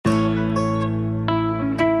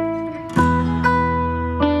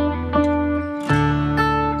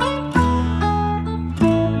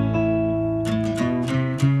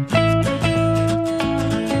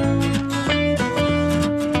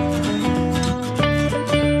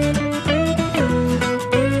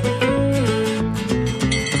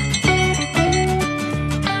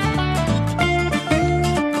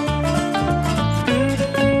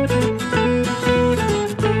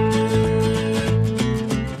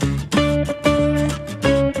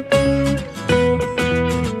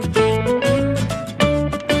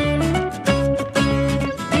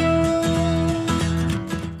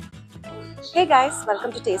guys,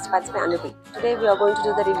 welcome to Taste Buds by Anubi. Today we are going to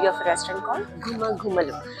do the review of a restaurant called Ghuma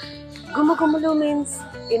Ghumalu. Ghuma Ghumalu means,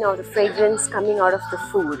 the fragrance coming out of the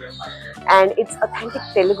food. And it's authentic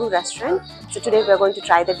Telugu restaurant. So today we are going to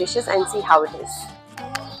try the dishes and see how it is.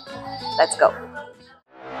 Let's go.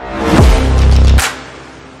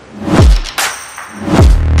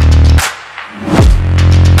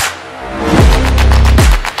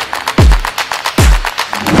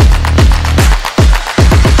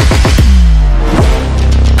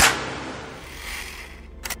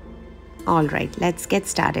 Alright, let's get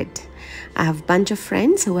started. I have a bunch of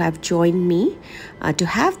friends who have joined me to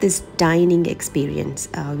have this dining experience.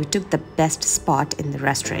 We took the best spot in the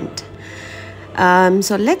restaurant.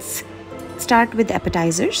 So let's start with the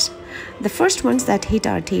appetizers. The first ones that hit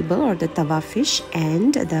our table are the tawa fish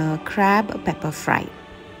and the crab pepper fry.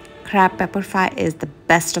 Crab pepper fry is the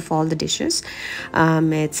best of all the dishes.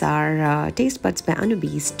 It's our Taste Buds by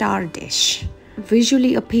Anubi star dish.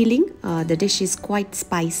 Visually appealing, the dish is quite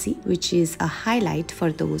spicy, which is a highlight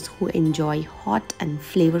for those who enjoy hot and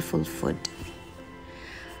flavorful food.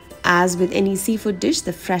 As with any seafood dish,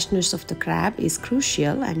 the freshness of the crab is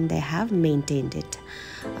crucial and they have maintained it.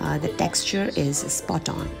 The texture is spot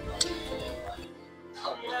on.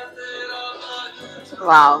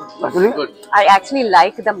 Wow, good. I actually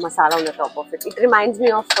like the masala on the top of it. It reminds me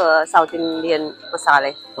of South Indian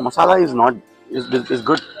masala. The masala is not is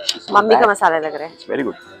good. Mummy ka masala lag raha hai. It's very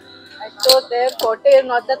good. So their forte is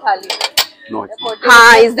not the thali. No, it's not.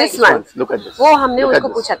 हाँ, is this one? Look at this. वो हमने उनको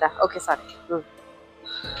पूछा था. Okay, sorry.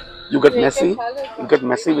 You get messy. You get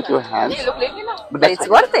messy with your hands. But it's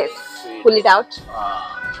worth it. Pull it out.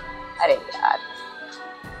 अरे यार.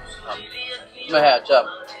 में है अच्छा.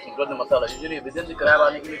 Include the masala. Usually within the crab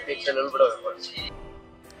आने के लिए takes a little bit of effort.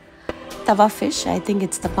 Tawa fish, I think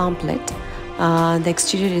it's the pamphlet. The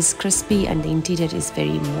exterior is crispy and the interior is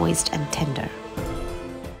very moist and tender.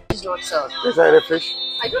 It's not served. Is that a fish?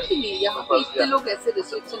 I don't think यहाँ पे इतने लोग ऐसे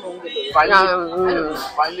restriction होंगे.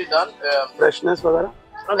 Finally done. Freshness वगैरह?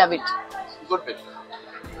 I love it. Good fish.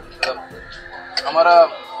 हमारा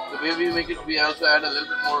the way we make it, we also add a little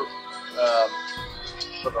bit more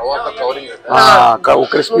raw का covering रहता है. हाँ, वो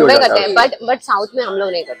crispy हो जाता है. But South में हम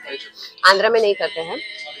लोग नहीं करते हैं. आंध्रा में नहीं करते हैं.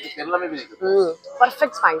 केरला में भी नहीं करते.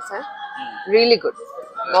 Perfect spice है. Really good.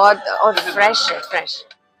 बहुत और fresh.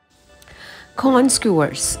 Corn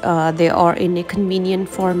skewers. They are in a convenient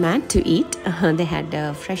format to eat. They had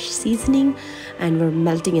fresh seasoning and were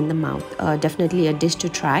melting in the mouth. Definitely a dish to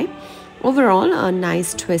try. Overall, a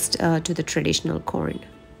nice twist to the traditional corn.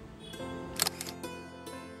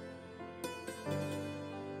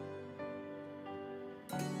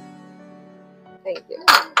 Thank you.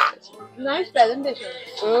 Nice presentation.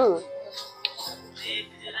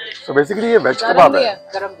 So basically ये veg kebab है.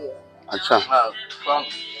 गरम भी है. अच्छा. हाँ,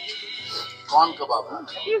 corn kebab.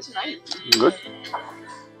 It's nice. Good.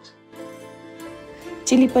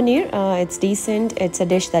 Chili paneer, it's decent. It's a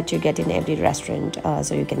dish that you get in every restaurant,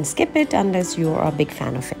 so you can skip it unless you're a big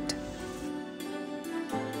fan of it.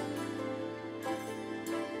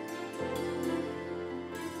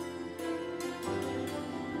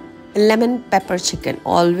 Lemon pepper chicken,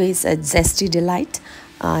 always a zesty delight.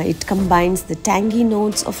 It combines the tangy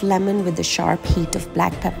notes of lemon with the sharp heat of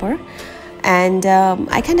black pepper. And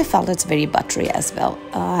I kind of felt it's very buttery as well.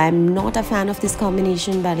 I'm not a fan of this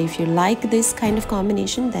combination, but if you like this kind of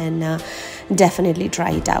combination, then definitely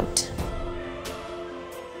try it out.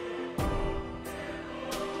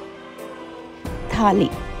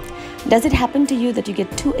 Thali. Does it happen to you that you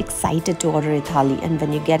get too excited to order a thali and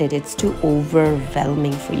when you get it, it's too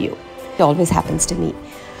overwhelming for you? It always happens to me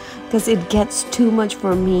because it gets too much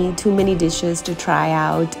for me, too many dishes to try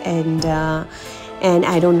out, and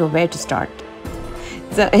I don't know where to start.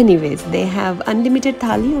 So anyways, they have unlimited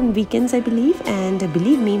thali on weekends, I believe, and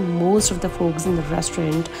believe me, most of the folks in the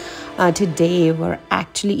restaurant today were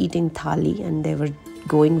actually eating thali and they were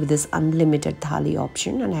going with this unlimited thali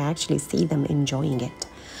option, and I actually see them enjoying it.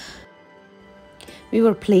 We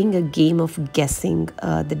were playing a game of guessing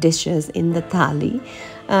the dishes in the thali.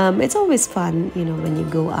 It's always fun, when you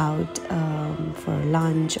go out for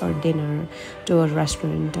lunch or dinner to a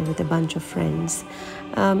restaurant or with a bunch of friends.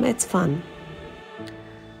 It's fun.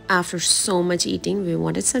 After so much eating, we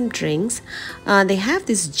wanted some drinks. They have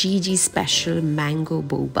this GG special mango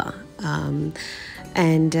boba.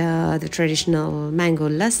 And the traditional mango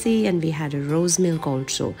lassi, and we had a rose milk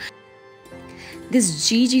also. This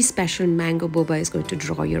GG special mango boba is going to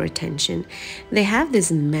draw your attention. They have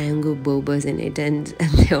these mango bobas in it, and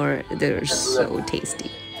they're so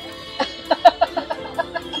tasty.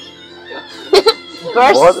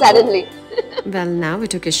 Burst suddenly. Well, now we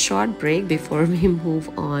took a short break before we move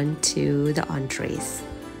on to the entrees.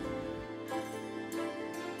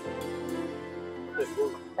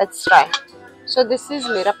 Let's try. So this is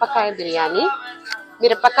Mirapakai biryani.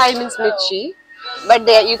 Mirapakai means mirchi, but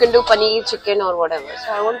there you can do paneer, chicken or whatever.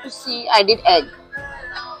 So I want to see, I did egg.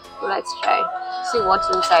 So let's try. See what's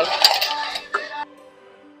inside.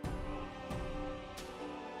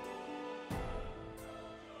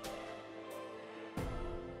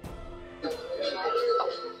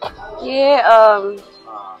 ये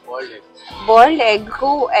boiled egg. boiled egg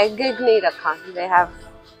को egg नहीं रखा. They have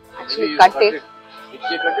actually Maybe you cut it. Did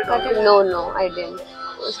you cut it? Cut it? No, I didn't. I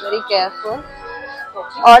was very careful.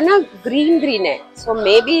 Or na green है. So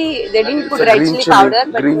maybe they didn't put red chili powder,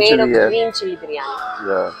 but made of green chili biryani.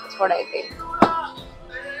 Yeah. That's what I think.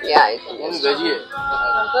 Yeah, I think that's Veggie है.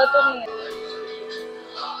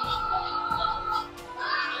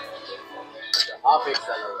 Half egg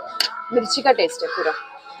salad. मिर्ची का test है पूरा.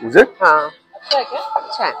 Is it? हाँ. अच्छा है क्या?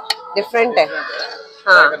 अच्छा है. Different है. Try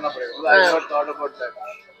हाँ. करना पड़ेगा. I never thought about that.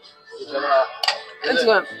 It's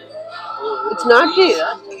good. It's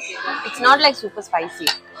not like super spicy.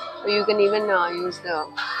 So you can even use the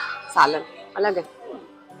salad. अलग है.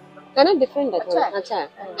 है ना different है थोड़ा. अच्छा है.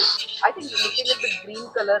 I think looking at the green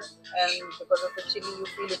color and because of the chili you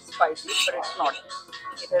feel it's spicy, but it's not.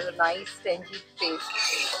 It has a nice tangy taste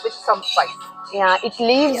with some spice. Yeah, it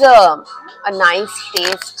leaves a nice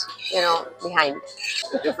taste, behind.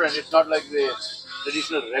 It's different. It's not like the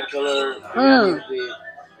traditional red color biryani, the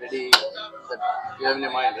ready that you have in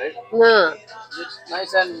your mind, right? No. It's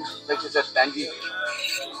nice and like you said, tangy.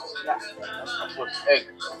 Yeah. Of course, egg.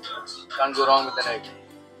 Can't go wrong with an egg.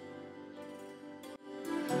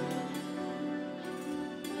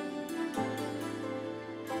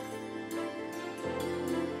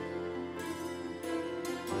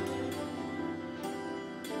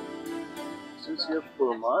 Since you have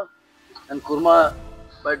kurma, and kurma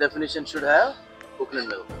by definition should have coconut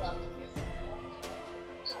milk.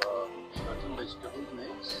 So, certain vegetable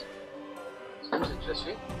mix. Seems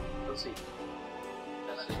interesting. We'll see.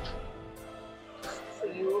 That's it. So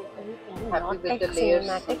you happy with the layers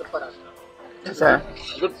of the paratha? Yes, sir.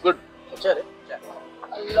 Good. Achha hai.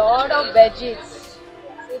 A lot of veggies.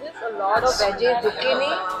 See this? A lot of veggies.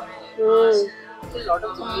 Zucchini. A lot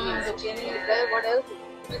of zucchini. What else?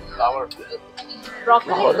 Flour.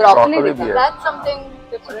 Broccoli. Broccoli bhi hai. That's something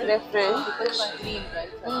different. Different. Because green,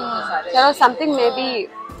 right? Chalo, something maybe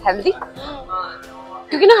healthy.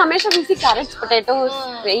 क्योंकि ना हमेशा किसी carrots, potatoes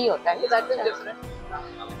वही होता है. That is different.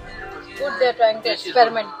 Good, they're trying to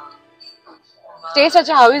experiment. Taste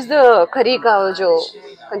अच्छा. How is the curry का वो जो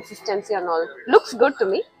consistency and all? Looks good to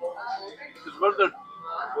me. It's got the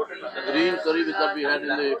green curry that we had in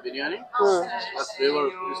the biryani. That flavor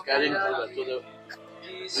is carrying through that. So the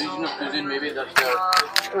regional cuisine, maybe that's the.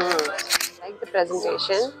 Like the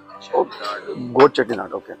presentation. Oh, goat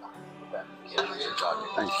chettinad. Okay.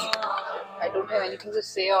 Thanks. I don't have anything to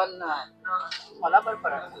say on Malabar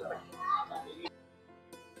paratha.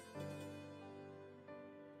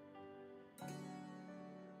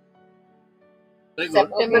 Very good.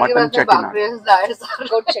 September के Mutton बाद में chettinad. बाकरे's diets are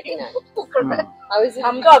Goat chettinad. How is it?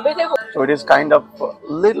 हम तो अभी थे So it is kind of a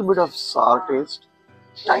little bit of sour taste,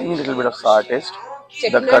 tiny little bit of sour taste.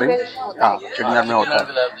 The curry, yeah, chettinad में होता है.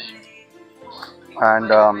 Will have the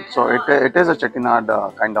And so it is a chettinad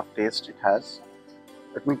kind of taste it has.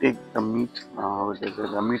 Let me take the meat.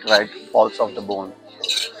 The meat right falls off the bone.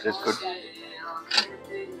 It is good.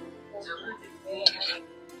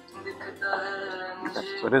 Okay.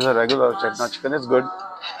 So it is a regular chettinad chicken. It's good.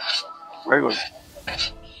 Very good.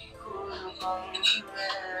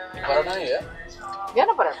 paratha nahi hai. गया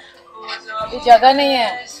ना paratha. ये जगह नहीं है.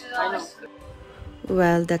 I know.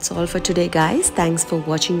 Well, that's all for today, guys. Thanks for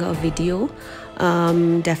watching our video.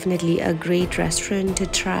 Definitely a great restaurant to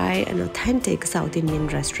try, an authentic South Indian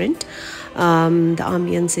restaurant. The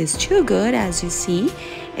ambience is too good, as you see,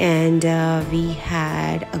 and we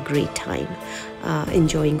had a great time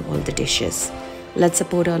enjoying all the dishes. Let's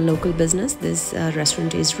support our local business. This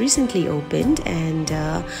restaurant is recently opened, and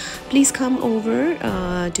please come over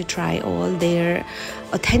to try all their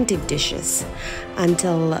authentic dishes.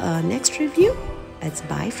 Until next review, it's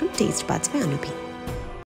bye from Taste Buds by Anupi.